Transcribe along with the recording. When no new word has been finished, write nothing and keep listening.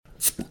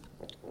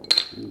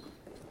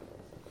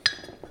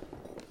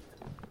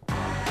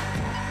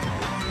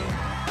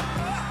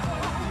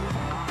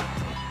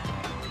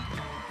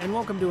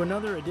welcome to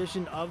another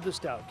edition of the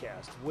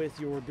Stoutcast with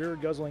your beer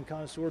guzzling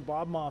connoisseur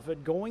Bob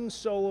Moffat. Going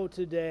solo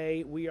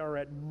today, we are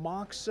at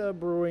Moxa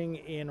Brewing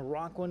in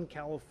Rocklin,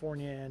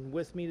 California, and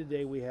with me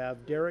today we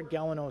have Derek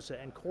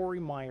Gallinosa and Corey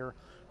Meyer,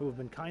 who have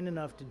been kind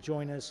enough to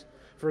join us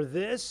for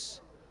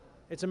this.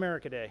 It's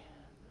America Day.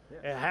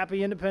 A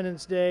happy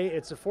Independence Day.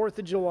 It's the 4th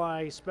of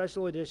July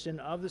special edition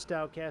of the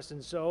Stoutcast,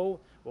 and so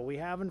what we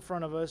have in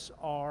front of us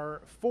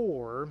are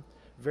four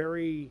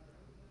very,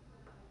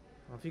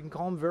 I don't know if you can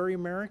call them very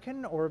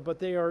American, but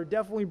they are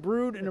definitely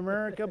brewed in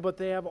America, but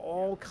they have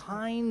all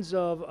kinds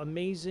of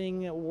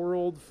amazing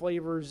world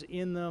flavors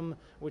in them,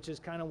 which is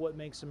kind of what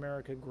makes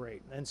America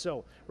great. And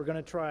so we're going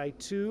to try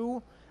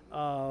two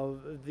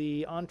of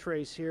the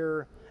entrees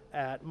here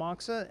at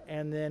Moxa,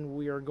 and then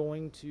we are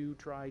going to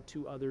try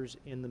two others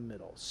in the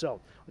middle. So,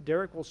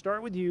 Derek, we'll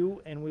start with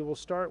you, and we will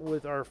start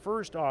with our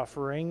first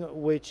offering,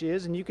 which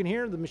is, and you can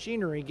hear the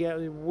machinery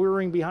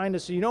whirring behind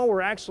us, so you know we're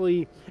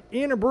actually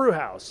in a brew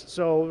house.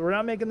 So we're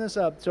not making this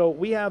up. So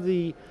we have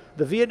the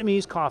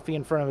Vietnamese coffee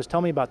in front of us.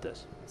 Tell me about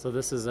this. So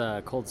this is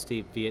a cold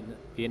steep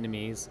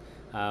Vietnamese.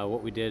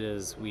 What we did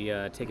is we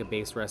take a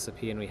base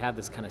recipe, and we have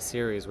this kind of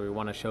series where we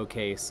want to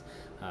showcase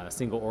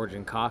single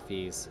origin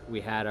coffees. We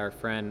had our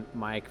friend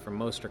Mike from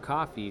Moster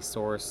Coffee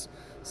source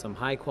some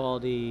high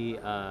quality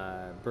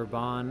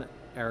Bourbon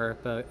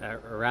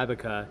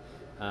Arabica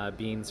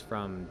beans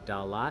from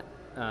Da Lat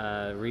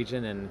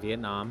region in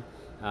Vietnam.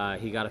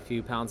 He got a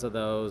few pounds of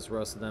those,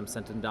 roasted them,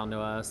 sent them down to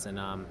us,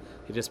 and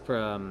he just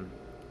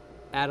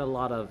added a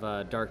lot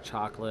of dark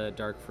chocolate,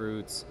 dark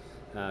fruits,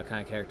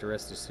 kind of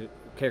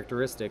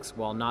characteristics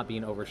while not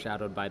being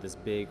overshadowed by this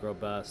big,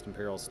 robust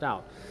Imperial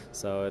Stout.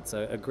 So it's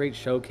a great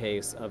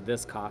showcase of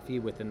this coffee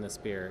within this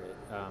beer.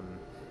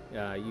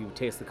 You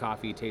taste the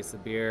coffee, you taste the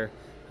beer.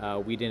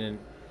 We didn't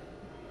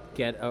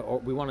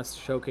we want to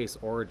showcase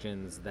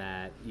origins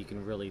that you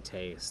can really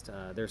taste.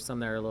 There's some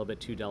that are a little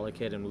bit too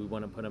delicate, and we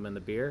want to put them in the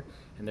beer,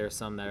 and there's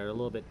some that are a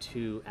little bit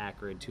too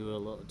acrid, too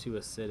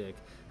acidic,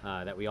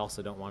 that we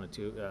also don't want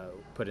to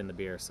put in the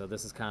beer. So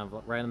this is kind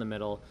of right in the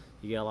middle.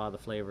 You get a lot of the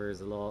flavors,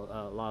 a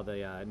lot of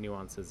the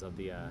nuances of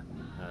the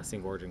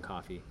single origin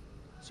coffee.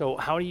 So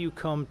how do you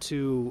come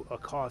to a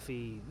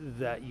coffee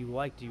that you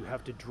like? Do you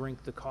have to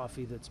drink the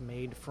coffee that's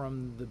made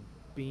from the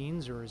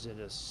beans, or is it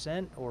a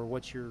scent, or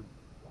what's your...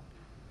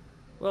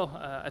 Well,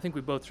 I think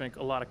we both drink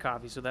a lot of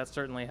coffee, so that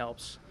certainly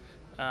helps.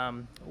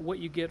 What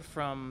you get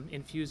from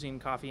infusing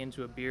coffee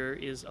into a beer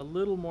is a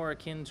little more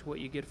akin to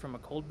what you get from a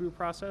cold brew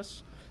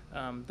process.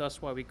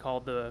 Thus why we call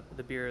the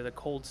beer the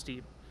cold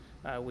steep,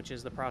 which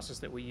is the process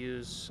that we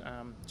use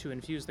to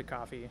infuse the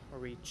coffee,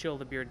 where we chill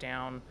the beer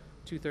down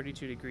to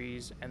 32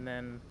 degrees and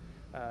then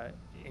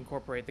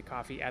incorporate the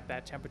coffee at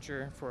that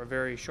temperature for a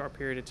very short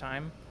period of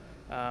time.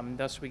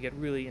 Thus we get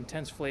really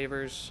intense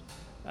flavors.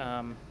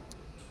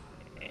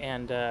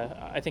 And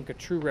I think a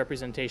true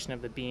representation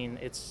of the bean,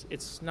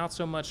 it's not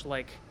so much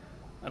like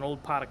an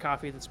old pot of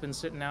coffee that's been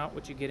sitting out,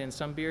 which you get in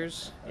some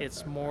beers.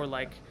 It's more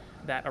like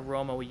that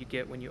aroma you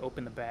get when you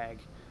open the bag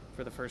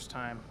for the first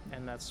time,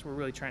 and we're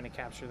really trying to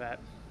capture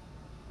that.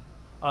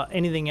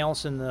 Anything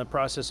else in the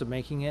process of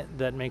making it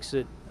that makes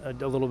it a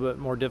little bit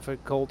more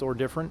difficult or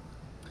different?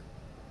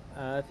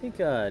 I think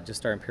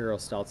just our Imperial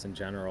Stouts in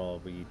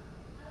general, we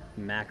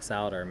max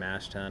out our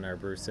mash tun, our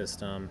brew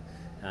system,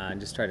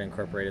 and just try to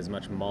incorporate as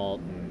much malt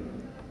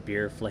and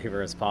beer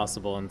flavor as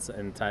possible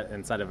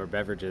inside of our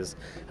beverages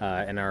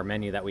in our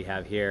menu that we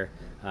have here.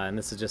 And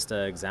this is just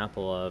an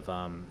example of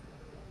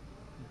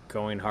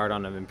going hard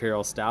on an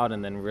Imperial Stout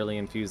and then really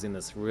infusing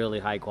this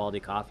really high quality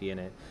coffee in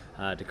it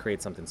to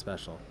create something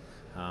special.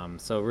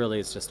 So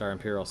really it's just our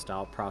Imperial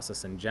Stout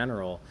process in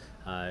general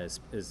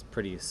is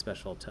pretty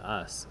special to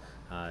us,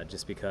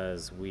 just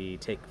because we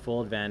take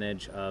full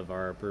advantage of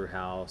our brew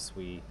house.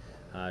 We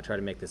try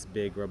to make this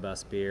big,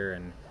 robust beer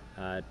and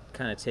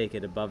kind of take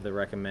it above the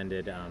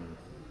recommended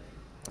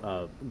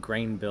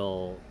grain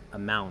bill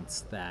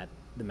amounts that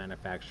the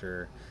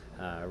manufacturer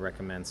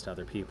recommends to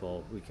other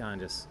people. We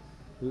kind of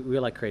we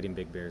like creating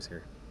big beers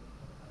here.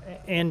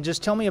 And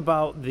just tell me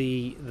about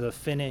the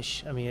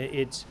finish. I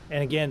mean,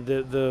 and again,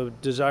 the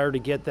desire to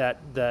get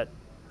that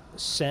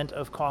scent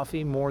of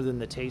coffee more than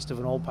the taste of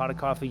an old pot of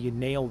coffee. You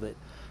nailed it.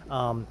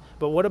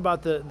 But what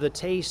about the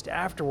taste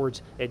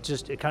afterwards?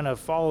 It kind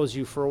of follows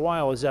you for a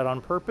while. Is that on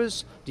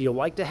purpose? Do you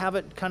like to have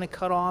it kind of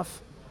cut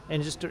off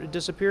and just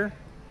disappear?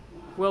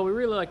 Well, we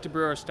really like to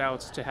brew our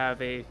stouts to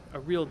have a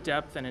real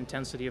depth and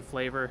intensity of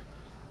flavor.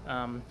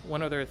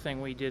 One other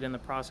thing we did in the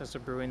process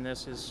of brewing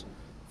this is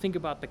think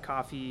about the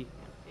coffee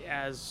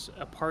as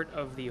a part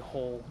of the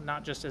whole,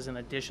 not just as an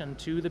addition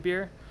to the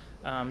beer.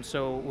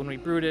 So when we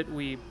brewed it,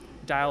 we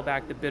dial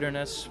back the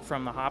bitterness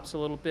from the hops a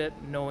little bit,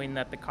 knowing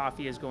that the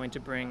coffee is going to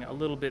bring a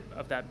little bit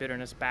of that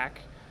bitterness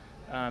back.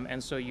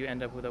 And so you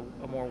end up with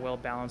a more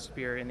well-balanced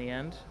beer in the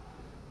end.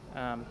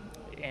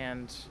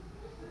 And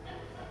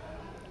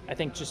I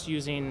think just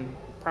using,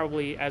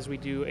 probably as we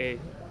do a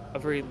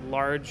very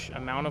large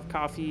amount of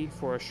coffee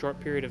for a short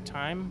period of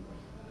time,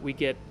 we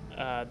get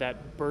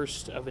that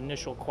burst of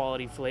initial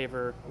quality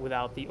flavor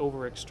without the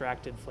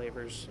over-extracted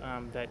flavors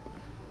that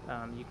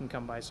you can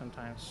come by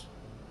sometimes.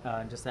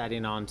 Just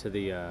adding on to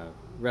the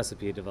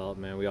recipe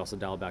development, we also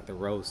dial back the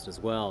roast as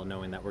well,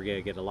 knowing that we're going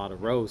to get a lot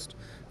of roast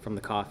from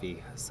the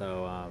coffee.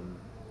 So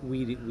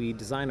we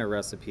design our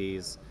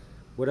recipes,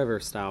 whatever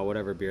style,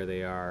 whatever beer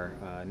they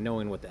are,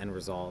 knowing what the end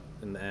result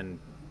and the end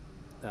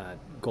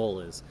goal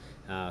is.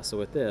 So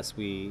with this,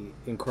 we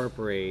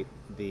incorporate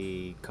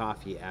the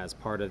coffee as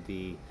part of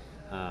the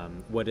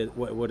what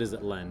does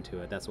it lend to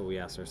it? That's what we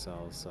ask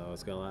ourselves. So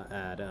it's going to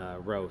add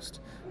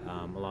roast,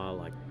 a lot of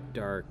like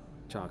dark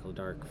chocolate,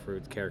 dark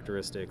fruit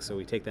characteristics. So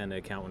we take that into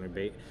account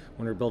when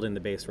we're building the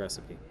base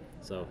recipe.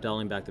 So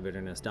dialing back the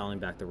bitterness, dialing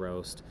back the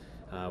roast,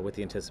 with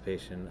the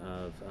anticipation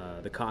of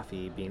the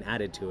coffee being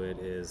added to it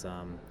is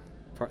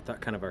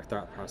kind of our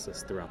thought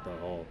process throughout the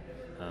whole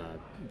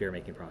beer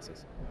making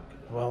process.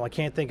 Well, I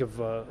can't think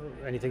of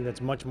anything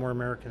that's much more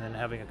American than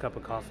having a cup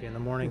of coffee in the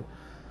morning.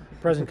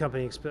 Present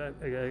company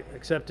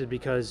accepted,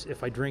 because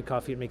if I drink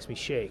coffee, it makes me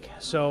shake.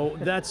 So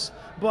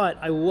but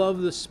I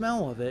love the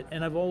smell of it,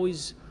 and I've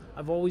always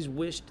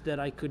wished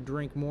that I could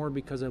drink more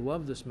because I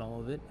love the smell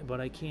of it,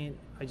 but I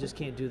just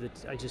can't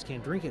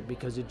drink it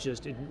because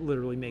it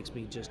literally makes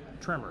me just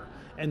tremor.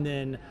 And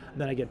then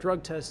I get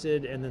drug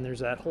tested, and then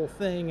there's that whole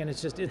thing, and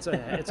it's a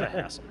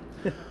hassle.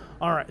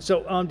 All right.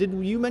 So did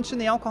you mention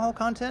the alcohol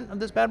content of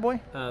this bad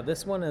boy?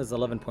 This one is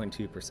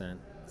 11.2%.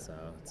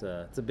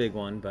 So it's a big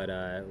one, but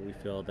we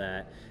feel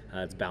that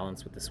it's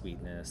balanced with the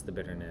sweetness, the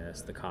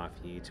bitterness, the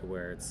coffee, to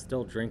where it's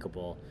still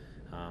drinkable,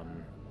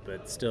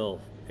 but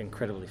still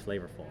incredibly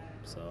flavorful.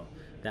 So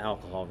the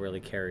alcohol really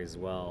carries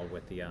well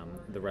with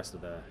the rest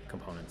of the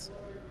components.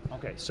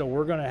 Okay, so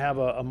we're going to have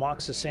a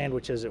moxa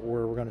sandwich, as it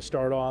were. We're going to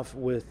start off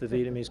with the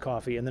Vietnamese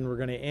coffee, and then we're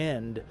going to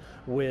end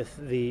with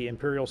the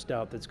Imperial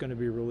Stout that's going to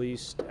be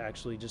released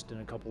actually just in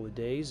a couple of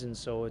days, and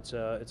so it's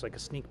like a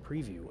sneak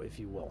preview, if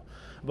you will.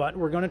 But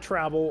we're going to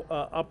travel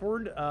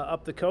upward,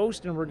 up the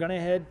coast, and we're going to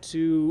head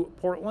to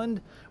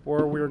Portland,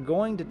 where we're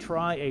going to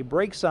try a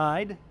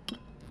Breakside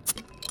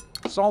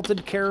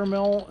salted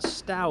caramel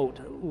stout,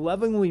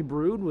 lovingly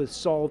brewed with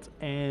salt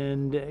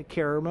and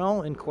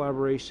caramel in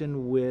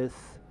collaboration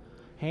with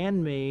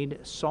handmade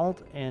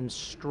salt and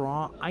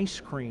straw ice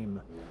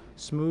cream.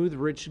 Smooth,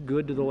 rich,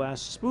 good to the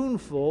last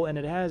spoonful, and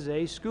it has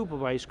a scoop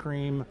of ice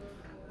cream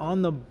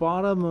on the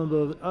bottom of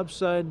the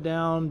upside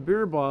down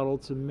beer bottle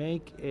to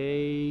make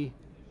a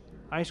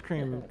ice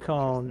cream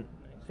cone,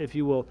 if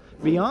you will.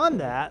 Beyond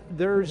that,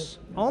 there's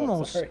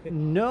almost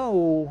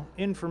no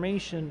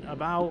information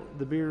about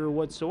the beer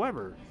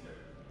whatsoever.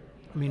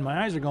 I mean,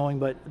 my eyes are going,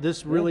 but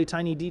this really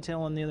tiny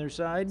detail on the other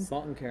side.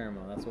 Salt and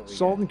caramel, that's what we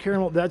Salt get. and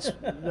caramel, that's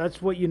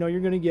what you know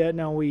you're going to get.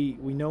 Now, we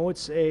know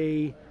it's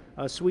a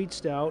sweet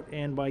stout,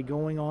 and by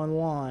going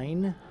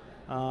online,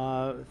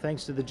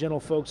 thanks to the gentle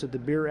folks at the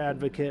Beer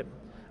Advocate,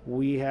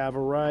 we have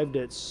arrived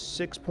at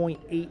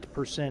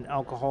 6.8%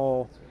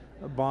 alcohol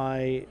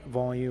by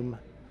volume.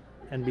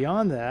 And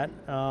beyond that,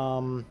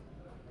 well,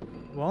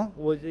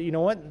 you know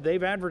what?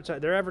 Their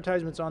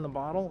advertisement's on the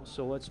bottle,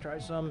 so let's try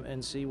some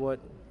and see what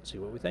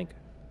we think.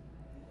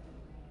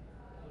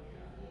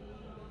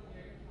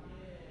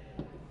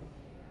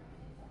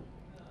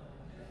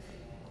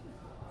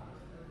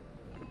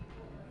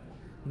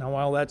 Now,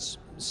 while that's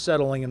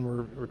settling and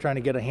we're trying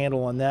to get a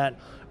handle on that,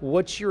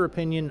 what's your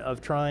opinion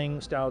of trying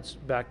stouts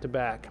back to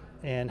back,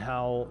 and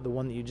how the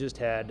one that you just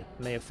had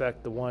may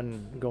affect the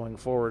one going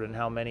forward, and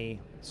how many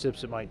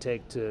sips it might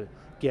take to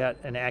get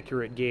an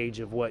accurate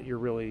gauge of what you're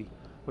really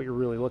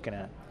looking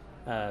at?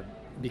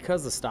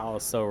 Because the style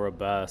is so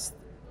robust,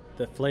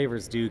 the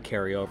flavors do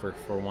carry over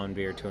from one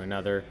beer to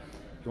another.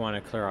 You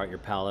want to clear out your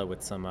palate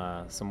with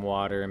some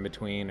water in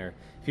between, or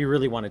if you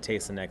really want to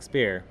taste the next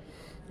beer.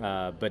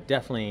 But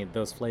definitely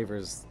those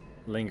flavors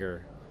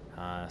linger,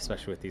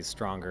 especially with these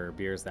stronger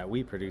beers that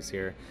we produce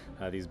here,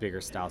 these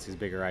bigger stouts, these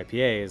bigger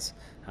IPAs.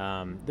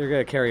 They're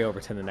going to carry over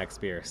to the next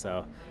beer.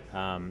 So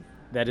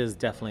that is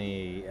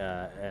definitely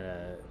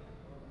an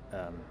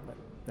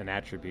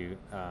attribute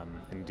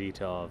in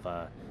detail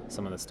of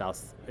some of the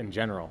stouts in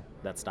general,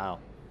 that style.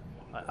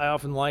 I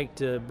often like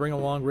to bring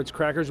along Ritz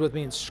crackers with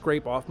me and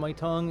scrape off my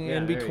tongue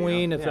in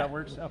between, if that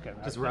works. Okay.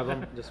 Just rub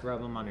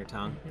them on your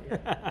tongue.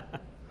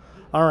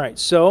 All right.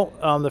 So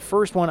the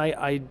first one,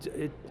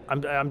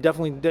 I'm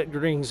definitely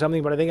drinking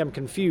something, but I think I'm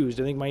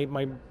confused. I think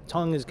my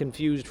tongue is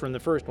confused from the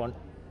first one.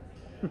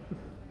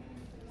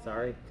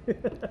 Sorry.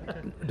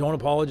 Don't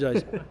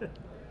apologize.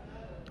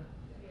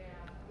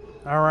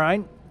 All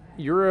right.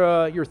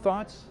 Your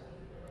thoughts?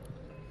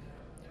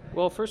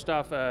 Well, first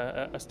off,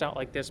 a stout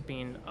like this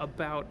being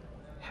about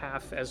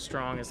half as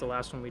strong as the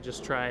last one we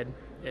just tried,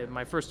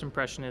 my first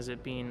impression is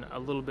it being a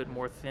little bit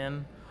more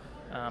thin,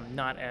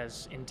 not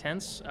as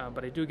intense,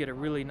 but I do get a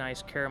really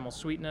nice caramel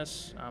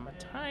sweetness, a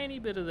tiny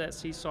bit of that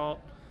sea salt,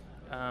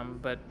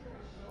 but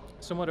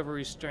somewhat of a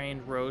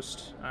restrained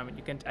roast.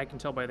 I can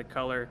tell by the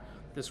color,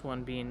 this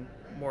one being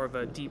more of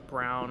a deep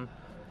brown,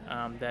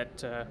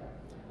 that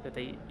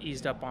they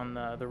eased up on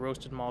the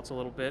roasted malts a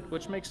little bit,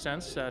 which makes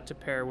sense to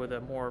pair with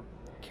a more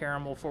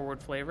caramel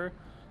forward flavor,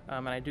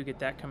 and I do get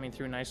that coming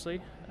through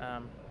nicely.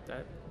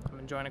 That I'm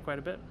enjoying it quite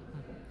a bit.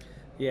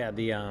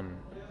 Yeah,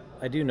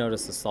 I do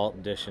notice the salt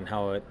addition,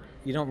 how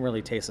you don't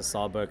really taste the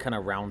salt, but it kind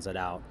of rounds it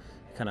out.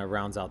 It kind of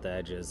rounds out the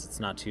edges. It's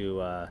not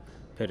too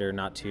bitter,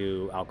 not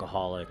too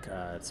alcoholic.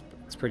 It's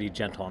pretty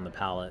gentle on the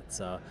palate.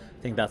 So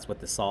I think that's what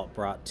the salt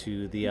brought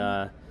to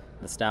the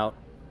stout.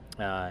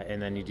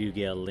 And then you do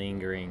get a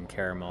lingering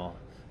caramel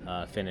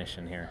finish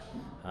in here,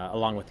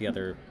 along with the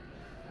other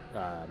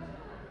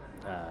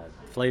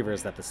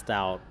flavors that the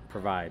stout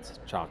provides: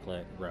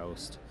 chocolate,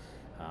 roast,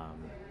 a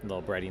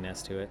little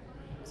breadiness to it.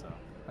 So.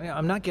 Yeah,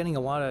 I'm not getting a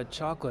lot of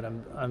chocolate.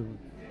 I'm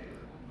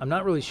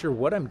not really sure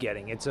what I'm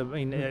getting.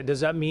 Does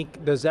that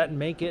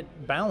make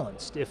it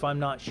balanced if I'm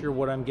not sure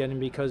what I'm getting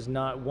because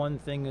not one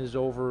thing is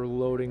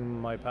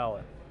overloading my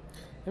palate?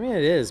 I mean,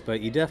 it is,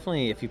 but you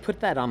definitely, if you put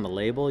that on the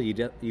label,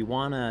 you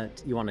wanna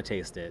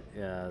taste it.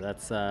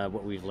 That's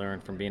what we've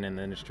learned from being in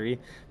the industry.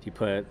 If you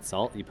put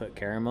salt, you put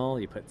caramel,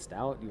 you put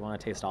stout, you want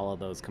to taste all of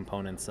those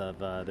components of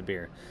the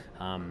beer.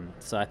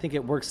 So I think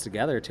it works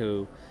together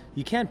to.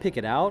 You can pick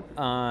it out,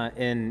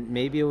 and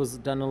maybe it was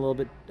done a little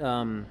bit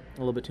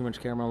too much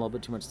caramel, a little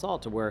bit too much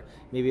salt, to where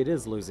maybe it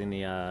is losing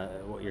the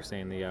what you're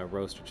saying, the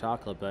roast or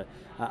chocolate. But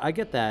I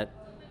get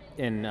that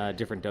in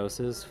different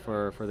doses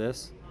for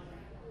this.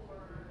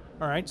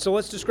 All right, so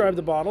let's describe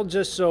the bottle,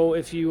 just so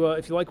if you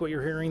like what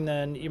you're hearing,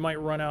 then you might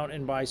run out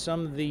and buy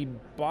some. The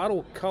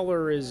bottle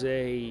color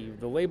the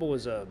label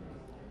is I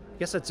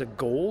guess that's a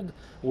gold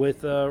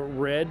with a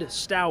red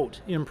stout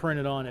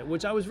imprinted on it,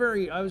 which I was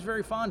very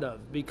fond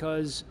of,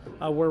 because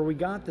where we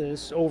got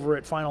this over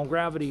at Final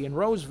Gravity in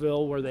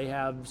Roseville, where they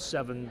have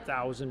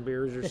 7,000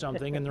 beers or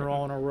something, and they're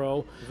all in a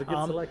row. It's a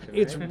good selection.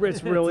 It's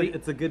really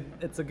it's a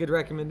good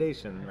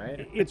recommendation,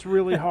 right? It's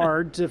really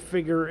hard to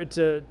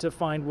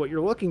find what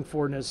you're looking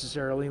for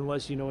necessarily,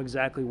 unless you know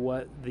exactly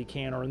what the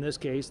can, or in this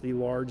case, the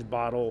large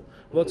bottle,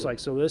 looks like.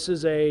 So this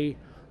is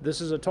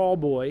a tall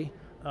boy.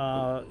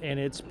 And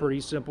it's pretty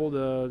simple.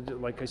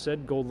 Like I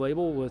said, gold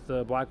label with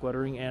black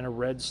lettering and a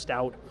red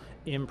stout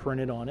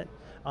imprinted on it.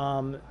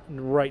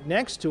 Right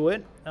next to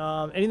it,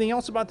 anything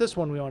else about this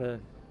one we want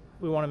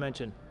to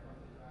mention?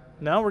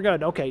 No, we're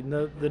good. Okay,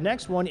 the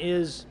next one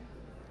is.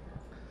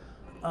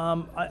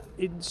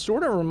 It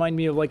sort of reminds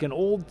me of like an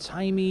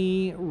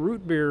old-timey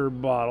root beer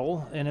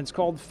bottle, and it's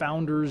called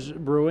Founders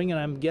Brewing, and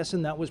I'm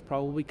guessing that was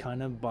probably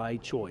kind of by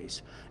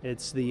choice.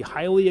 It's the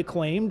highly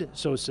acclaimed,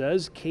 so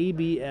says,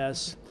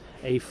 KBS,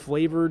 a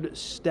flavored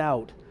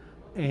stout,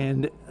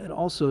 and it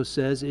also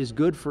says is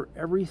good for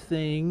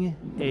everything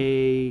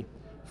a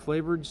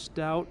flavored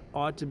stout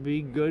ought to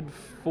be good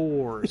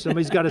for.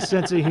 Somebody's got a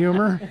sense of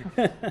humor.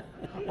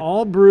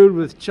 All brewed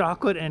with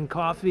chocolate and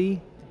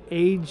coffee,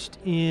 aged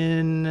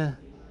in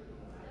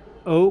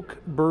oak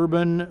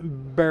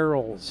bourbon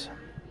barrels.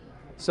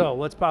 So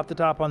let's pop the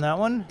top on that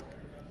one.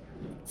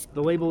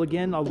 The label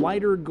again, a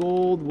lighter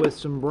gold with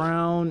some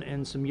brown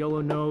and some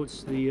yellow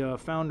notes. The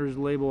Founders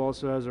label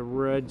also has a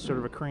red, sort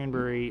of a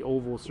cranberry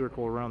oval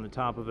circle around the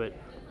top of it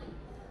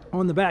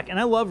on the back. And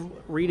I love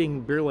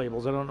reading beer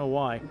labels, I don't know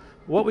why.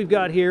 What we've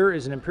got here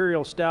is an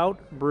Imperial Stout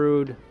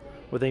brewed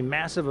with a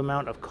massive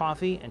amount of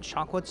coffee and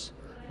chocolates,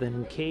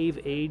 then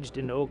cave-aged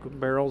in oak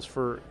barrels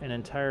for an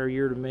entire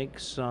year to make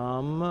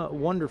some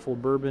wonderful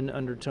bourbon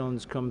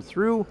undertones come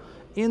through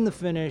in the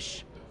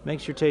finish.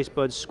 Makes your taste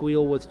buds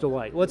squeal with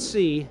delight. Let's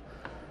see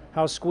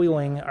how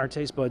squealing our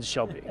taste buds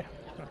shall be.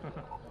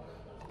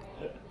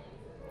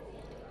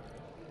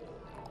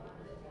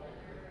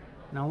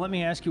 Now let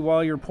me ask you,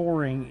 while you're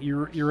pouring,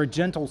 you're a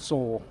gentle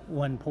soul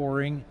when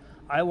pouring.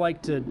 I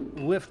like to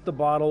lift the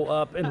bottle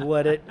up and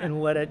let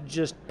it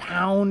just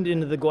pound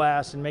into the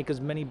glass and make as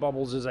many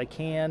bubbles as I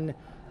can.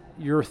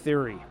 Your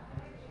theory.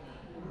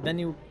 Then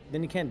you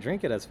can't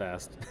drink it as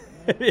fast.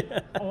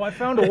 Oh, I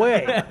found a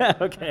way.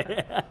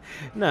 Okay.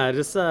 No,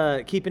 just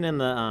keeping in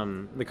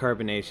the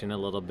carbonation a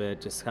little bit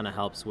just kind of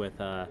helps with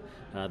the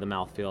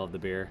mouthfeel of the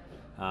beer.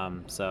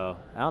 So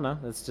I don't know.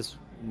 It's just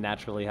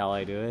naturally how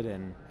I do it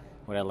and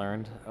what I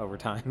learned over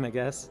time, I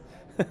guess.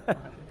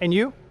 And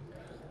you?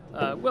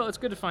 Well, it's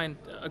good to find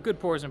a good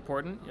pour is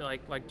important.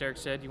 Like Derek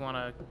said, you want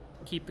to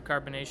keep the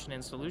carbonation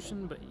in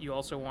solution, but you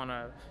also want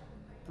to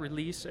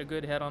release a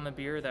good head on the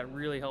beer that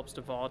really helps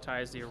to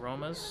volatilize the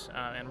aromas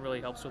and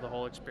really helps with the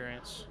whole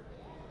experience.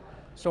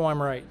 So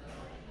I'm right.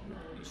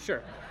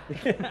 Sure.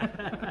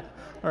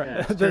 All right.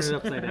 Yeah, turn it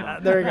upside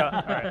down. There you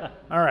go.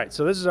 All right.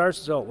 So this is ours.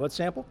 So let's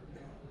sample.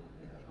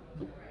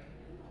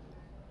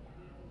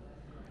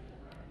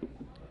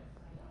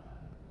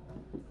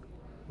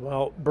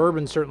 Well,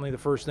 bourbon's certainly the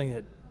first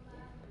thing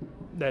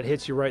that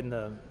hits you right in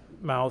the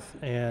mouth,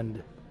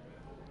 and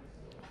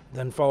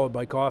then followed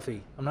by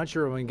coffee. I'm not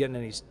sure if I'm getting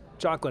any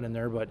chocolate in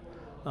there, but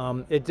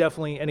it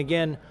definitely, and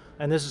again,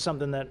 and this is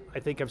something that I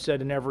think I've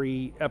said in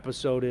every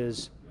episode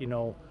is,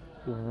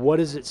 what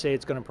does it say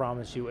it's going to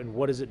promise you, and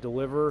what does it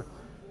deliver?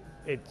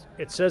 It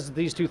says that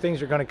these two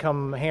things are going to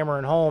come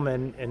hammering home,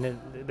 and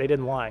they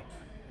didn't lie.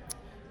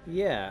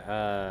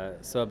 Yeah,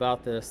 so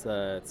about this,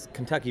 it's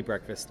Kentucky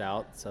Breakfast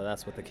Stout, so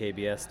that's what the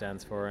KBS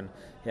stands for. And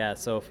yeah,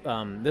 so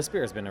this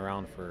beer has been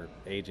around for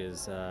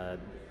ages.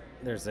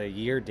 There's a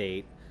year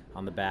date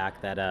on the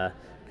back that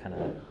kind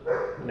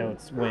of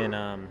notes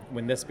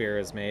when this beer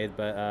is made.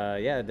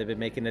 But yeah, they've been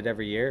making it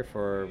every year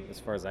for as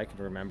far as I can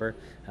remember.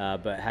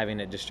 But having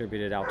it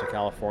distributed out to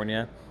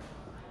California,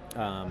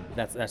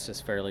 that's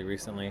just fairly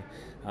recently.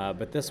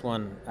 But this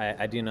one,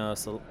 I do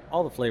notice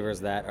all the flavors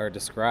that are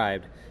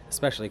described,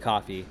 especially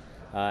coffee.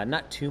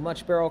 Not too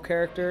much barrel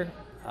character,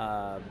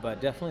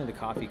 but definitely the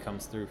coffee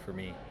comes through for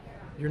me.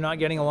 You're not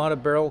getting a lot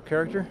of barrel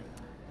character?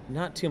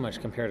 Not too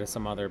much compared to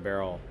some other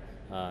barrel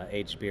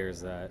aged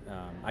beers that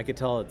I could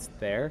tell it's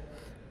there,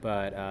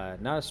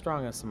 but not as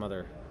strong as some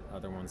other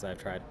ones I've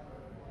tried.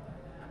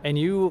 And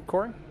you,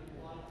 Corey?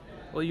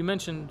 Well, you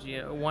mentioned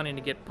wanting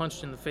to get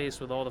punched in the face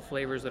with all the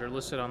flavors that are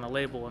listed on the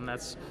label, and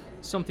that's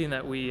something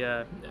that we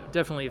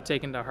definitely have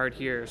taken to heart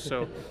here.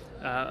 So,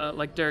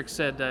 like Derek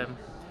said,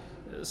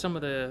 some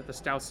of the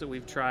stouts that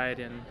we've tried,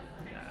 and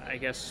I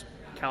guess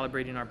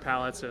calibrating our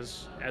palates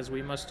as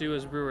we must do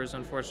as brewers,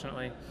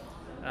 unfortunately,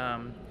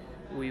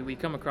 we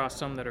come across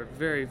some that are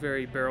very,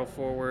 very barrel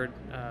forward,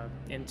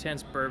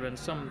 intense bourbon.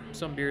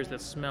 Some beers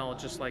that smell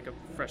just like a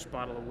fresh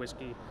bottle of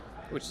whiskey,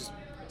 which is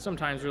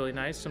sometimes really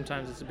nice,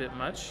 sometimes it's a bit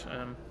much.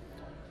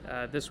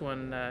 This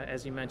one,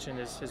 as you mentioned,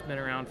 has been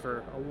around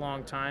for a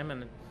long time,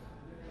 and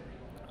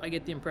I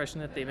get the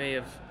impression that they may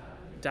have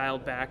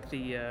dialed back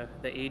the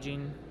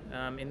aging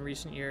in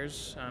recent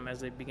years as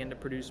they begin to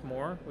produce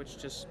more, which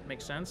just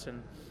makes sense.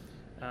 And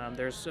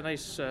there's a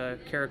nice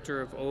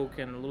character of oak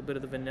and a little bit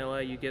of the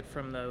vanilla you get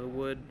from the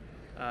wood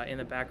in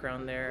the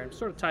background there. It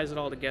sort of ties it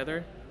all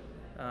together.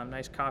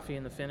 Nice coffee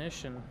in the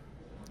finish, and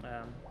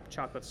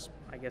chocolate's,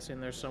 I guess,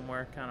 in there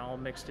somewhere, kind of all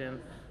mixed in.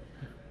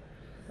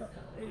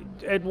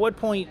 At what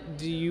point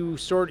do you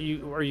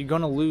are you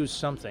going to lose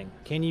something?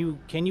 Can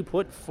you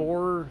put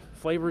 4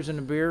 flavors in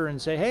a beer and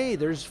say, hey,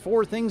 there's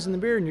 4 things in the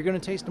beer and you're going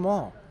to taste them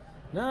all?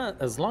 No,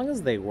 as long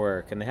as they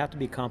work, and they have to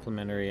be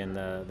complementary, and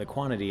the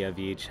quantity of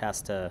each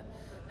has to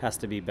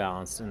be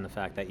balanced in the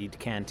fact that you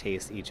can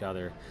taste each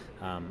other,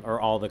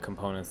 or all the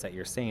components that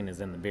you're saying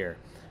is in the beer.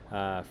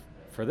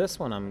 For this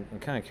one, I'm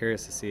kind of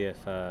curious to see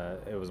if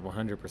it was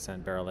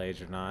 100% barrel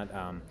aged or not,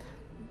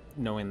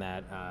 knowing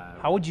that.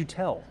 How would you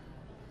tell?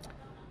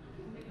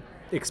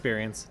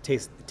 Experience,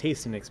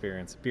 tasting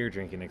experience, beer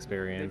drinking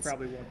experience. They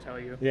probably won't tell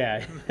you.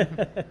 Yeah,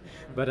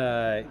 but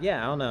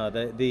yeah, I don't know.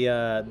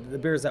 The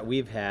beers that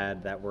we've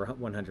had that were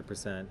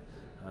 100%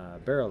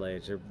 barrel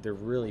aged, they're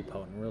really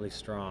potent, really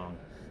strong.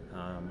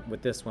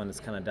 With this one, it's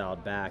kind of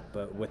dialed back,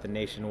 but with a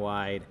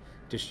nationwide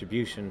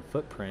distribution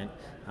footprint,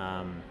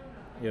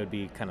 it would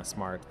be kind of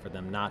smart for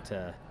them not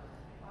to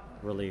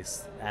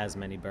release as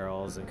many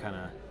barrels and kind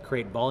of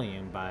create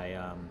volume by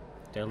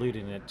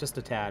diluting it just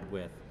a tad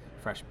with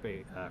fresh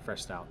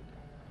stout.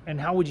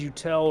 And how would you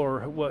tell,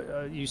 or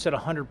what you said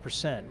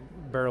 100%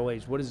 barrel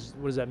aged? What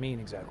does that mean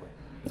exactly?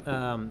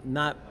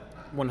 Not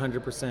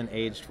 100%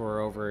 aged for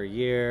over a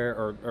year,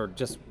 or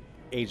just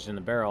aged in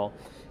a barrel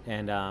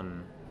and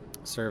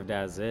served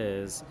as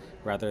is,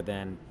 rather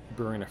than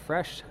brewing a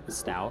fresh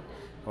stout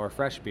or a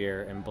fresh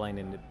beer and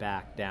blending it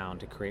back down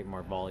to create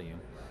more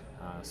volume.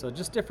 So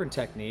just different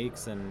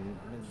techniques and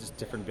just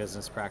different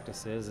business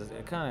practices.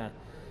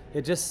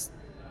 It just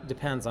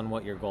depends on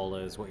what your goal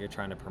is, what you're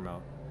trying to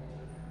promote.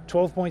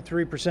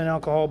 12.3%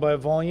 alcohol by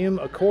volume.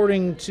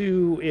 According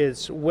to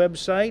its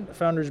website,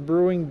 Founders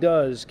Brewing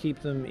does keep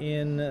them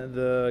in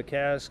the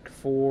cask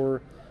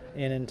for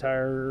an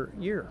entire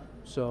year.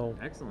 So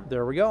excellent.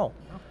 There we go.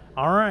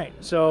 All right.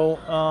 So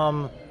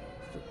I'm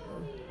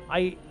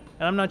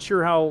not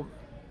sure how.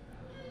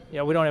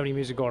 Yeah, we don't have any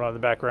music going on in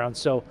the background.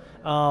 So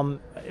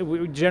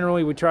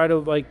we try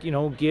to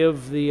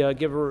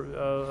give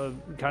her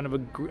kind of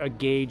a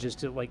gauge as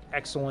to like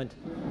excellent,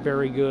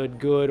 very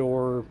good,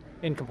 or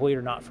incomplete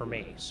or not for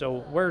me.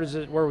 So where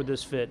would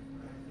this fit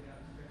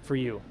for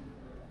you?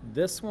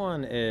 This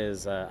one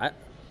is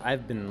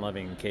I've been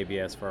loving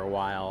KBS for a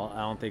while. I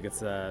don't think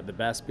it's the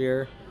best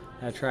beer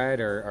I tried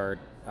or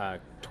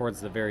towards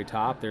the very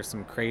top. There's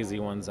some crazy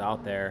ones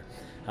out there.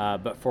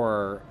 But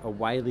for a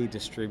widely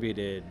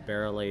distributed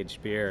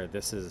barrel-aged beer,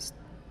 this is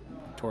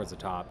towards the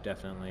top,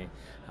 definitely.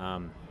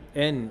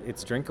 And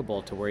it's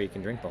drinkable to where you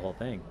can drink the whole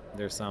thing.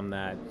 There's some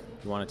that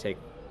you want to take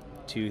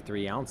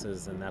 2-3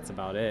 ounces, and that's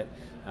about it.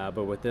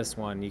 But with this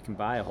one, you can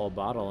buy a whole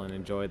bottle and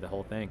enjoy the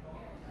whole thing.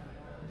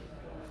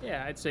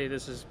 Yeah, I'd say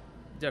this is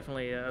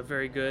definitely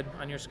very good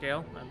on your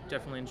scale. I'm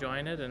definitely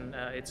enjoying it, and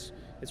it's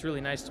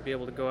really nice to be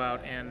able to go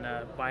out and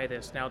buy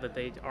this now that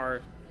they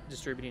are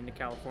distributing to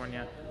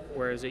California,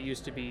 whereas it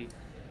used to be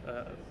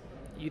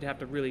you'd have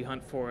to really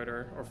hunt for it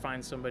or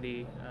find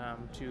somebody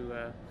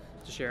to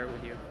share it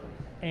with you.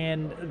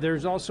 And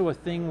there's also a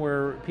thing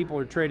where people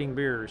are trading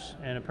beers,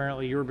 and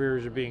apparently your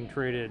beers are being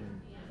traded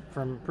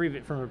from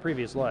a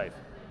previous life.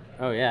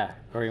 Oh yeah,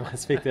 or you want to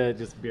speak to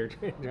just beer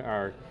trading,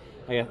 or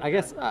I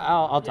guess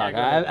I'll talk.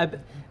 Yeah,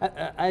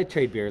 I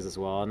trade beers as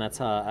well, and that's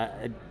how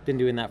I've been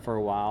doing that for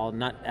a while.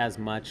 Not as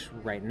much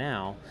right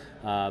now,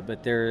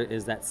 but there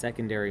is that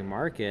secondary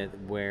market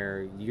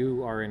where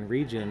you are in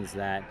regions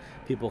that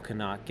people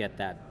cannot get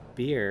that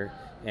beer,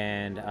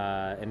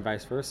 and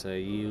vice versa.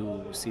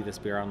 You see this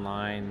beer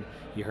online,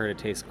 you heard it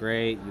tastes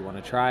great, you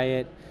want to try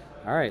it.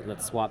 All right,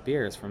 let's swap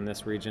beers from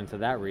this region to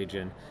that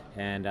region,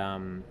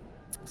 and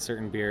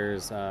certain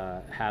beers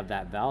have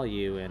that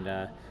value, and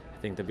I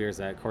think the beers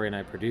that Corey and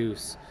I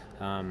produce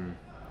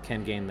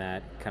can gain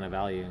that kind of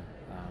value.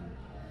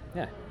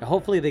 Yeah,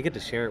 hopefully they get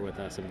to share it with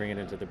us and bring it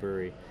into the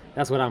brewery.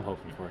 That's what I'm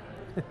hoping for.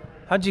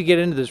 How'd you get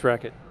into this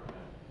racket?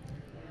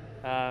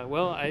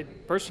 Well, I'd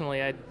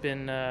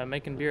been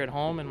making beer at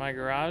home in my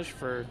garage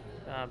for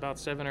about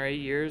 7 or 8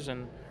 years,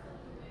 and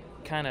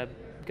kind of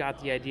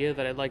got the idea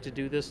that I'd like to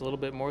do this a little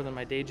bit more than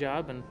my day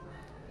job, and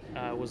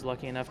was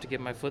lucky enough to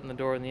get my foot in the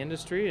door in the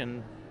industry,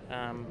 and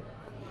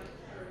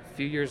a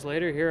few years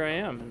later, here I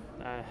am.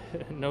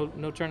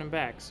 No turning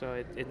back.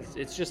 So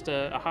it's just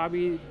a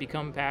hobby,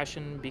 become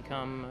passion,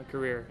 become a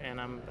career,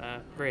 and I'm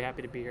very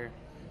happy to be here.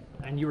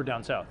 And you were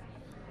down south.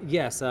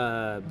 Yes,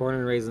 born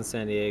and raised in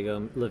San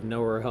Diego, lived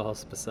nowhere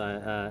else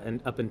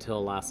and up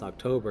until last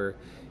October.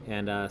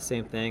 And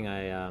same thing,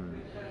 I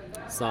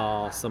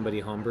saw somebody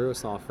homebrew,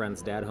 saw a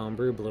friend's dad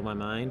homebrew, blew my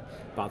mind,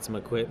 bought some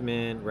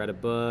equipment, read a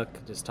book,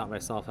 just taught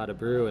myself how to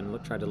brew,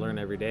 and tried to learn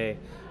every day.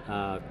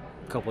 A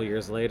couple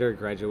years later,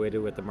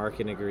 graduated with a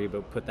marketing degree,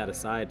 but put that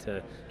aside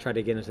to try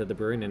to get into the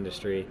brewing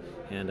industry,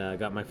 and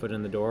got my foot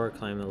in the door,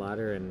 climbed the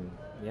ladder, and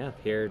yeah,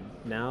 here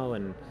now,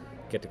 and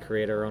get to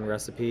create our own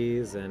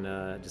recipes, and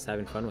just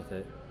having fun with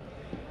it.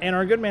 And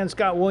our good man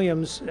Scott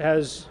Williams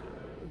has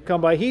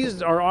come by.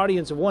 He's our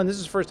audience of one. This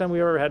is the first time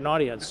we've ever had an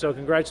audience, so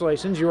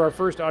congratulations. You're our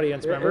first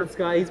audience member.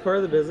 Scott, he's part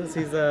of the business.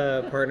 He's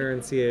a partner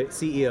and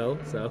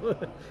CEO, so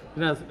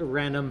not a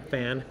random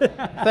fan.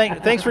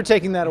 Thanks for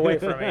taking that away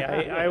from me.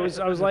 I was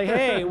like,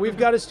 hey, we've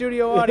got a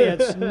studio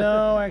audience.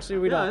 No, actually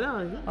we don't.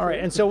 No. All right,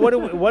 and so what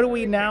do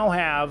we now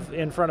have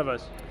in front of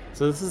us?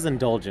 So this is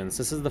Indulgence.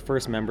 This is the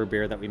first member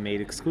beer that we made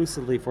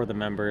exclusively for the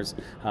members.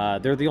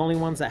 They're the only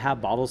ones that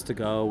have bottles to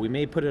go. We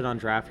may put it on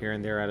draft here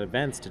and there at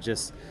events to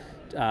just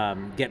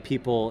get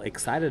people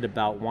excited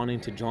about wanting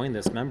to join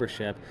this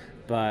membership.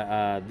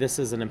 But this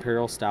is an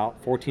Imperial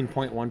Stout,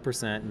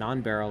 14.1%,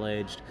 non-barrel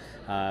aged,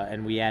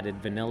 and we added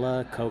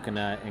vanilla,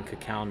 coconut, and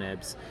cacao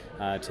nibs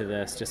to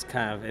this. Just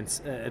kind of, it's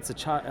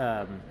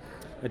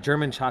a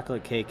German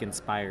chocolate cake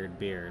inspired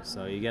beer.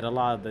 So you get a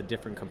lot of the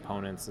different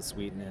components, the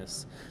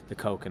sweetness, the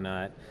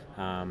coconut,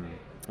 and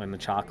the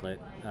chocolate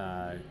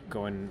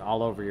going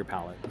all over your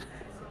palate.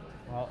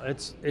 Well,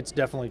 it's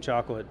definitely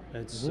chocolate.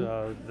 It's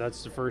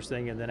that's the first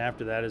thing, and then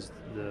after that is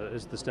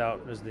the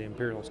stout, is the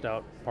Imperial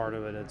Stout part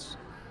of it. It's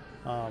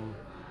I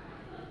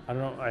don't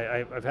know.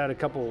 I've had a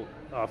couple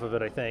off of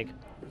it, I think.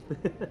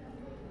 This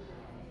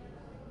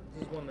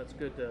is one that's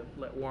good to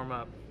let warm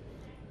up.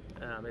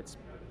 It's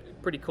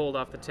pretty cold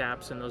off the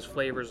taps, and those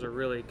flavors are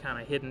really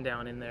kind of hidden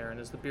down in there. And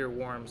as the beer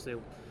warms, they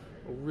will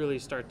really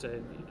start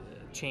to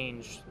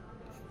change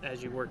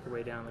as you work your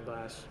way down the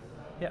glass.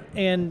 Yeah,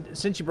 and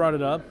since you brought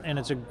it up, and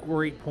it's a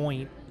great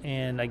point,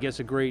 and I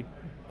guess a great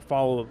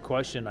follow-up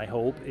question, I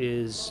hope,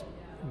 is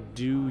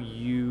do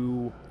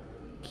you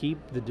keep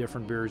the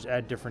different beers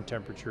at different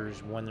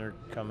temperatures when they're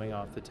coming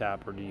off the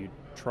tap, or do you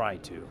try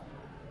to?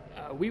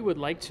 We would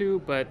like to,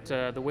 but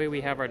the way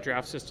we have our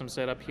draft system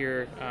set up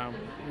here,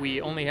 we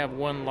only have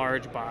one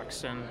large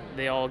box, and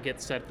they all get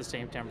set at the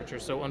same temperature.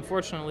 So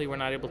unfortunately, we're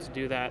not able to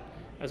do that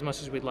as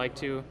much as we'd like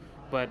to,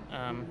 but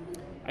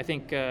I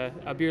think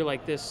a beer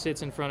like this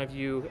sits in front of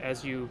you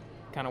as you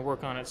kind of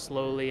work on it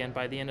slowly, and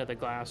by the end of the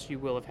glass, you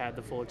will have had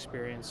the full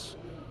experience.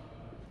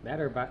 That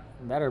or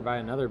buy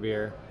another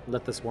beer,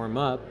 let this warm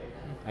up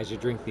as you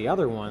drink the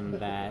other one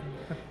that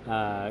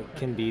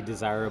can be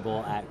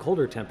desirable at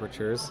colder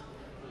temperatures.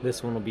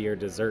 This one will be your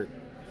dessert.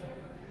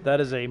 That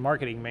is a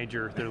marketing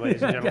major there,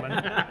 ladies and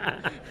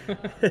gentlemen.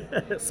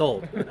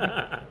 Sold.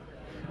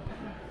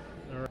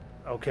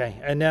 Okay,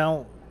 and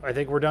now I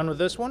think we're done with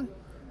this one.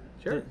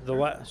 Sure.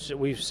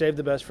 We've saved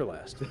the best for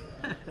last.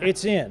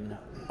 It's in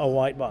a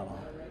white bottle.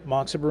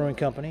 Moxa Brewing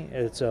Company.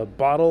 It's a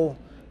bottle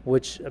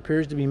which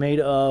appears to be made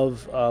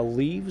of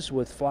leaves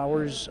with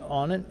flowers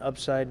on it,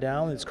 upside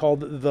down. It's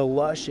called the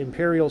Lush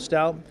Imperial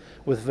Stout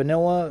with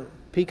vanilla,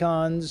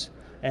 pecans,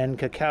 and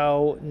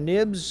cacao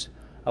nibs.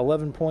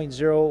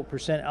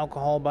 11.0%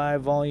 alcohol by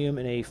volume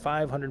in a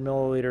 500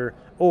 milliliter,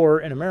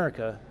 or in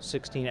America,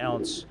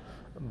 16-ounce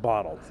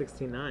bottle.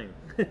 16.9.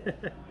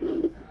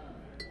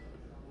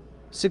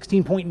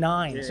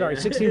 16.9. Yeah. Sorry,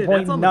 That's on the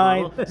 16.9.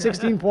 bottle.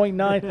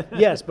 16.9.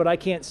 Yes, but I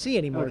can't see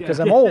anymore because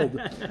I'm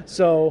old.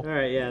 So. All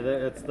right, yeah,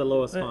 that's the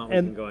lowest font we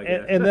can go, I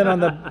guess. And then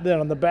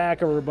on the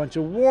back are a bunch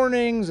of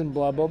warnings and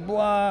blah blah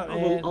blah.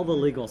 all the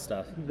legal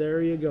stuff.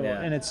 There you go.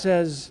 Yeah. And it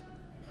says,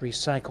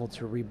 "Recycled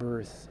to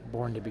rebirth,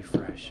 born to be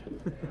fresh."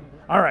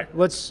 All right,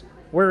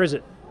 where is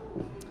it?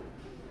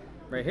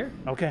 Right here.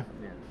 Okay.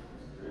 Yeah.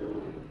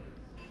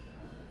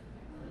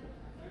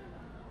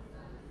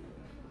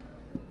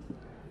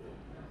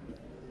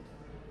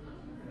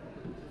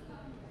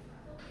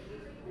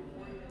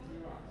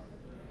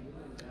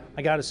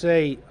 I got to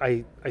say,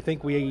 I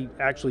think we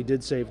actually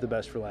did save the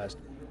best for last.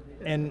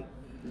 And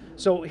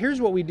so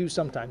here's what we do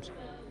sometimes.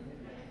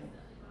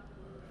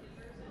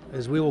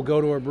 is we will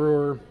go to a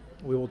brewer,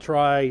 we will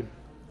try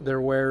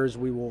their wares,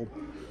 we will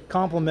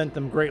compliment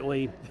them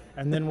greatly,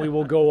 and then we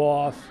will go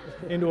off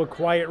into a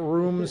quiet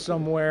room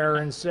somewhere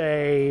and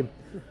say,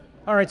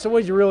 all right, so what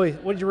did you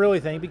really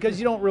think? Because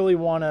you don't really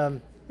want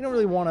to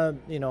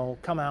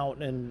come out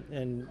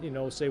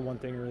and say one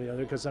thing or the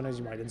other, because sometimes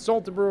you might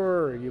insult the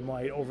brewer or you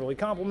might overly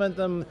compliment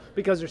them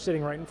because they're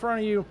sitting right in front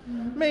of you.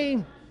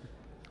 Me,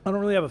 I don't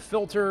really have a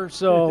filter,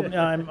 so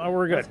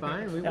we're good. That's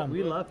fine.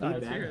 We love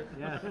feedback.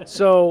 Yeah.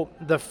 So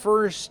the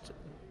first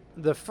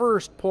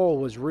poll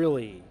was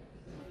really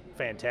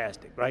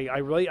fantastic.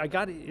 I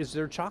got it. Is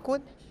there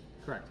chocolate?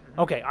 Correct.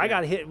 Okay, I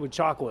got hit with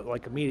chocolate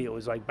like immediately. It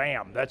was like,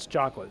 bam, that's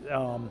chocolate.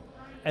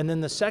 And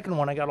then the second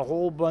one, I got a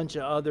whole bunch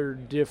of other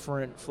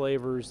different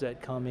flavors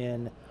that come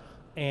in,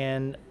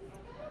 and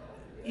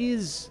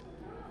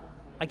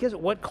I guess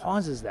what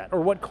causes that, or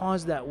what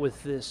caused that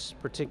with this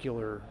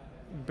particular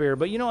beer?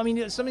 But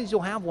sometimes you'll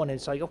have one and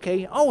it's like,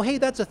 okay, oh hey,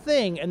 that's a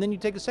thing, and then you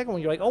take a second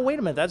one, you're like, oh wait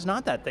a minute, that's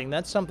not that thing,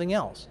 that's something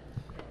else.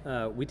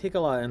 We take a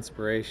lot of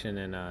inspiration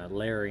in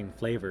layering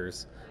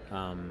flavors,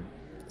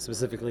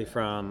 specifically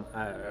from,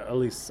 at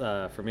least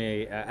for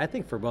me, I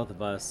think for both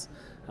of us,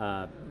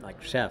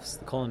 like chefs,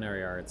 the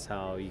culinary arts,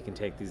 how you can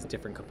take these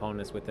different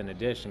components within a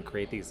dish and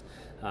create these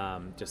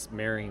just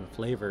marrying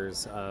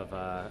flavors of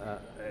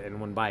in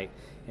one bite.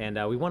 And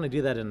we want to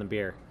do that in the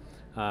beer.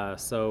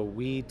 So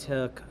we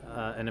took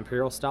an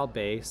imperial stout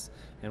base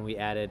and we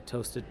added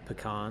toasted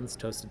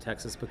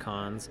Texas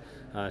pecans,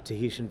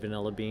 Tahitian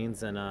vanilla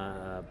beans, and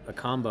a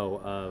combo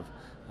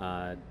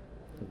of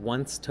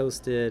once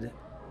toasted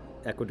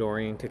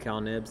Ecuadorian cacao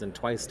nibs and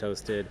twice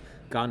toasted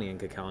Ghanaian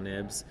cacao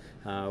nibs,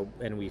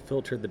 and we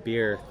filtered the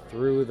beer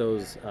through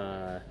those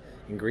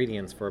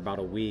ingredients for about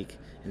a week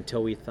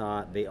until we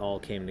thought they all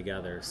came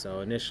together. So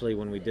initially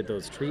when we did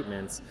those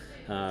treatments,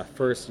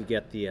 first we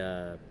got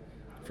the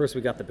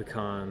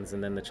pecans,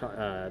 and then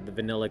the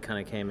vanilla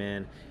kind of came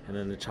in, and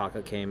then the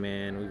chocolate came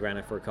in. We ran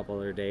it for a couple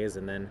other days,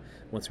 and then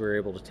once we were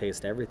able to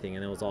taste everything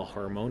and it was all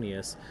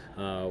harmonious,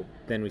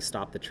 then we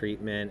stopped the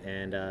treatment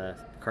and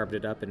carved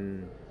it up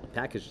and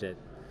packaged it.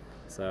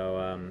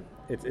 So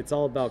it's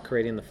all about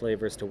creating the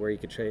flavors to where you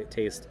could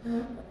taste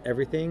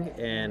everything,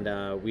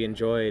 and we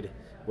enjoyed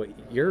what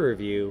your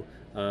review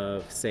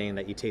of saying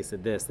that you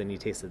tasted this, then you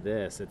tasted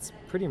this. It's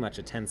pretty much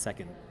a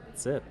 10-second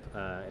sip,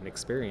 an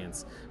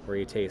experience where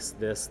you taste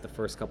this the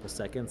first couple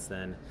seconds,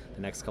 then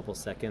the next couple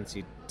seconds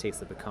you taste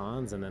the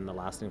pecans, and then the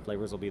lasting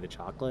flavors will be the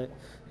chocolate,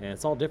 and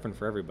it's all different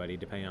for everybody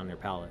depending on your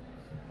palate.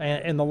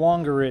 And the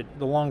longer it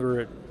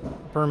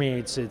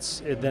permeates,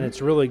 then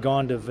it's really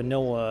gone to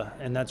vanilla,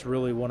 and that's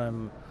really what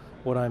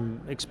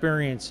I'm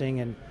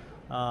experiencing.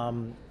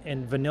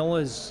 And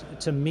vanilla's,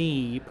 to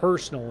me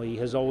personally,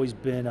 has always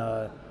been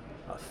a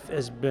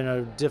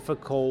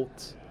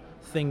difficult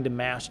thing to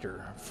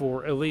master,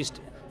 for at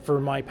least for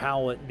my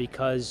palate,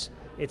 because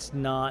it's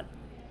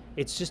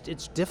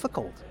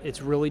difficult.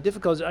 It's really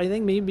difficult. I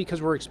think maybe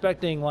because we're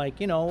expecting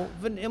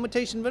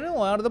imitation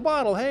vanilla out of the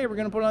bottle. Hey, we're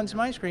going to put on some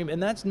ice cream,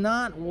 and that's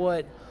not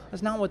what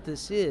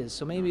this is.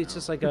 So maybe it's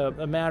just like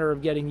a matter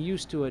of getting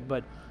used to it.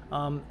 But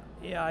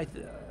I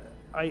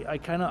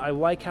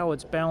like how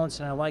it's balanced,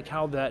 and I like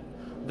how that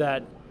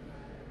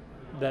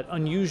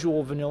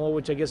unusual vanilla,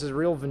 which I guess is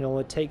real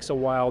vanilla, takes a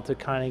while to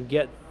kind of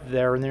get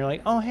there, and then you're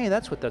like, oh hey,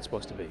 that's what that's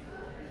supposed to be.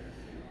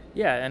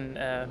 Yeah, and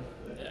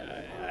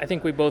I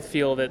think we both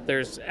feel that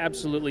there's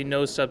absolutely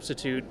no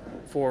substitute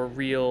for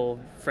real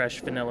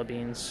fresh vanilla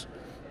beans.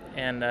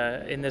 And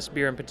in this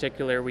beer in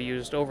particular, we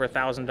used over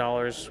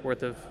 $1,000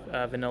 worth of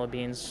vanilla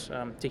beans,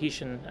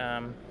 Tahitian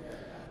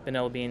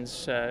vanilla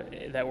beans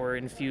that were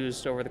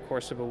infused over the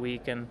course of a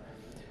week. And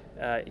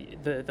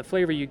the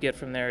flavor you get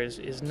from there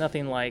is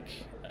nothing like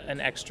an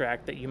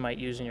extract that you might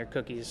use in your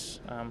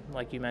cookies.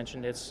 Like you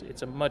mentioned,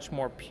 it's a much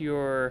more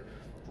pure,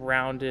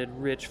 rounded,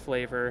 rich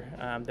flavor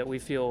that we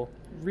feel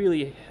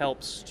really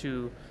helps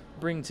to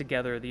bring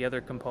together the other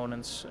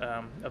components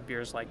of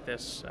beers like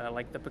this.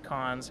 Like the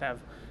pecans have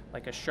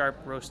like a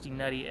sharp, roasty,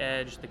 nutty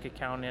edge. The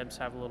cacao nibs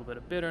have a little bit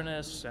of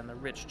bitterness, and the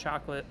rich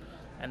chocolate,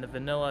 and the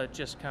vanilla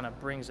just kind of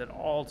brings it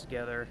all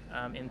together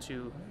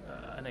into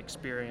an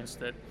experience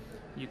that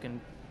you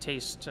can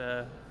taste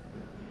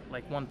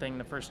like one thing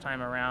the first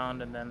time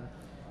around, and then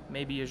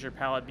maybe as your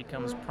palate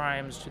becomes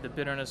primed to the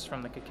bitterness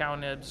from the cacao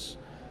nibs,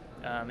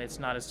 it's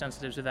not as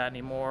sensitive to that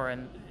anymore,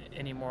 and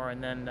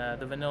then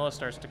the vanilla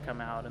starts to come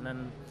out, and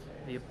then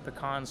the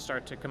pecans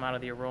start to come out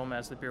of the aroma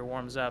as the beer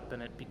warms up,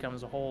 and it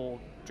becomes a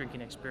whole drinking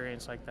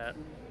experience like that.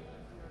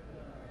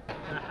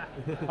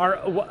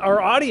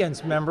 Our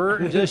audience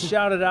member just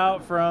shouted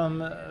out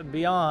from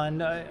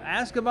beyond,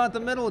 ask about the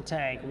middle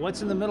tank.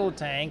 What's in the middle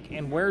tank,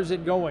 and where's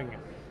it going?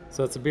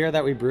 So it's a beer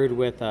that we brewed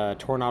with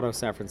Tornado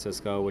San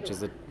Francisco, which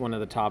is one of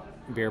the top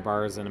beer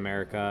bars in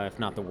America, if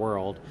not the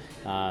world.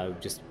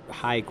 Just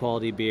high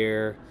quality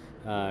beer,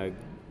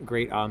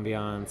 great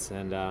ambiance,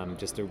 and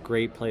just a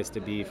great place to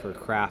be for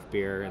craft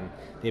beer. And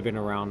they've been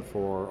around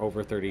for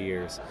over 30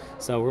 years.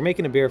 So we're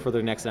making a beer for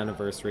their next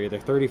anniversary, their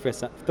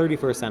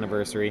 31st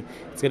anniversary.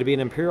 It's going to be an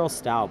imperial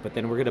stout, but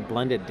then we're going to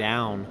blend it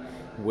down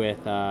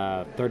with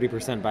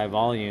 30% by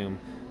volume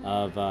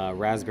of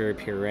raspberry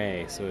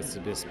puree. So it's to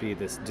just be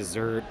this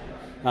dessert.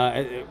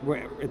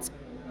 It's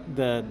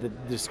the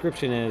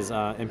description is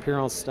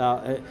imperial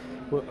stout.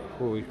 What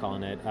are we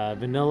calling it?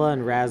 Vanilla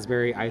and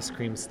raspberry ice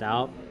cream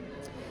stout.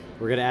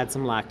 We're going to add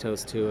some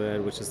lactose to it,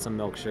 which is some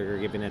milk sugar,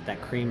 giving it that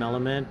cream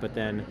element, but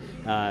then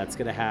it's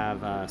going to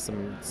have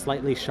some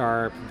slightly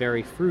sharp,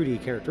 very fruity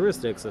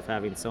characteristics of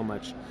having so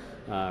much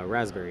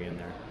raspberry in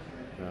there.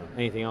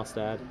 Anything else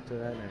to add to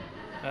that?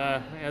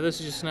 Yeah, this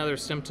is just another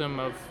symptom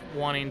of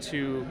wanting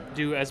to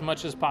do as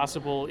much as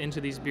possible into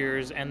these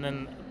beers, and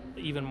then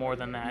even more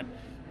than that.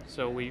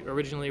 So we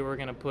originally were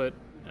going to put,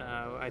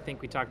 I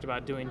think we talked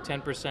about doing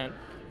 10%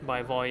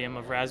 by volume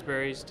of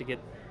raspberries to get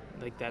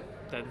like that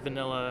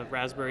vanilla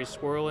raspberry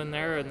swirl in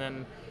there, and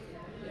then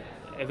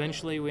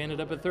eventually we ended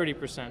up at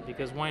 30%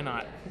 because why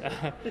not?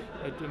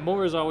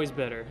 More is always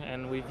better,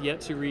 and we've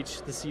yet to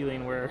reach the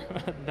ceiling where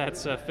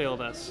that's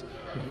failed us.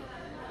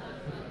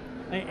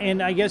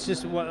 And I guess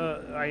just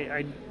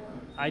I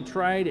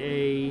tried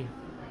a,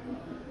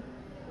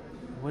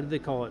 what did they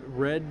call it?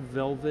 Red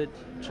velvet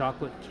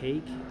chocolate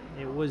cake.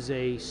 It was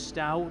a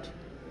stout.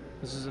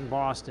 This is in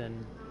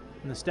Boston,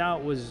 and the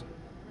stout was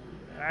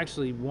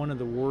actually one of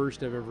the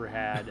worst I've ever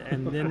had.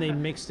 And then they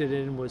mixed it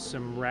in with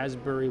some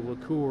raspberry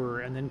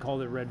liqueur and then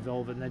called it red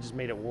velvet, and that just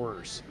made it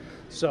worse.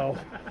 So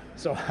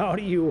how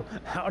do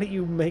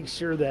you make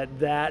sure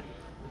that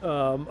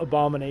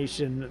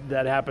abomination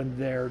that happened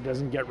there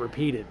doesn't get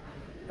repeated?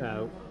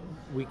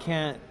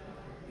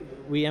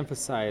 We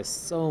emphasize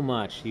so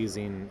much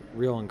using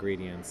real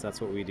ingredients. That's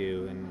what we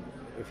do. And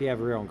if you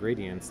have real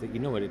ingredients, that you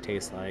know what it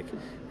tastes like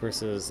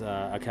versus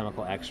a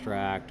chemical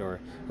extract or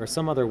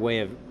some other way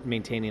of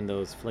maintaining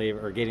those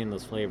flavor or getting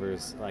those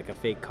flavors, like a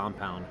fake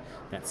compound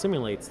that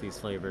simulates these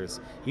flavors.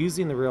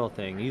 Using the real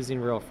thing, using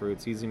real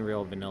fruits, using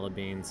real vanilla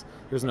beans,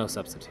 there's no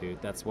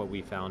substitute. That's what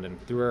we found,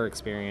 and through our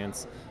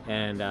experience,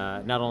 and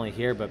not only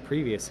here but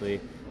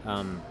previously,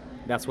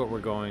 that's what we're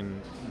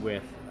going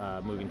with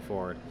moving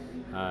forward.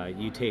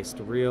 You taste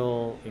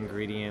real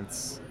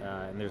ingredients,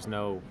 and there's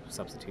no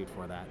substitute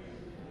for that.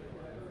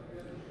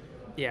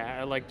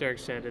 Yeah, like Derek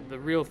said, the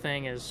real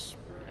thing is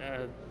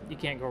you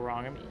can't go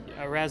wrong. I mean,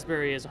 a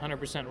raspberry is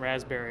 100%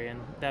 raspberry,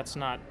 and that's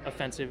not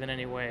offensive in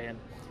any way. And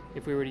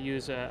if we were to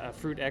use a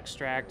fruit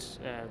extract,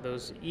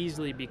 those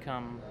easily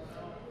become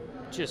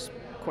just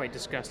quite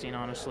disgusting,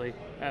 honestly.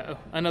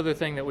 Another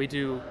thing that we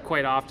do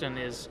quite often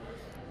is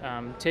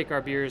take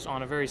our beers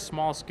on a very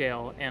small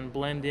scale and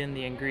blend in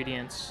the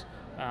ingredients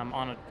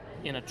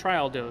in a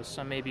trial dose.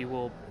 So maybe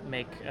we'll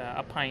make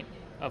a pint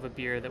of a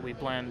beer that we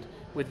blend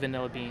with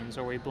vanilla beans,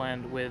 or we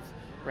blend with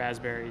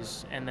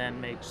raspberries, and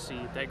then see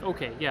like,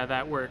 okay, yeah,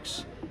 that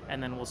works,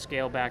 and then we'll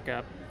scale back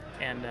up,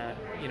 and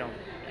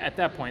at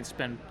that point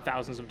spend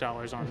thousands of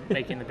dollars on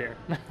making the beer.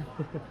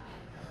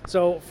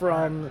 So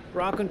from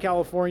Rockland,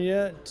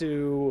 California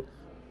to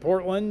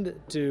Portland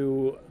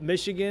to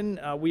Michigan,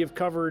 we have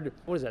covered,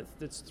 what is that?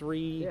 It's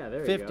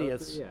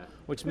 3/50ths, yeah.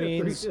 Which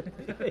means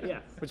Yeah.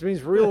 which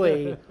means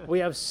really we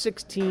have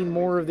 16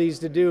 more of these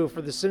to do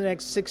for the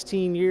next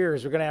 16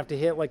 years. We're going to have to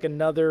hit like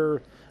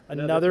another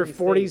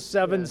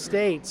 47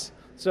 states.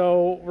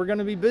 So we're going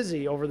to be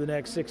busy over the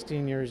next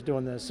 16 years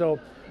doing this. So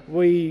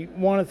we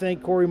want to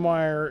thank Corey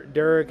Meyer,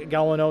 Derek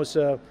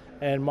Gallinosa,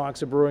 and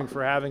Moxa Brewing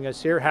for having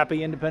us here.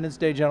 Happy Independence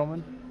Day,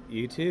 gentlemen.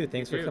 You too.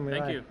 Thanks for coming by.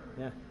 Thank you.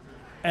 Yeah.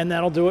 And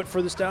that'll do it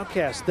for the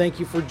Stoutcast. Thank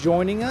you for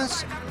joining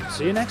us.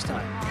 See you next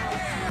time.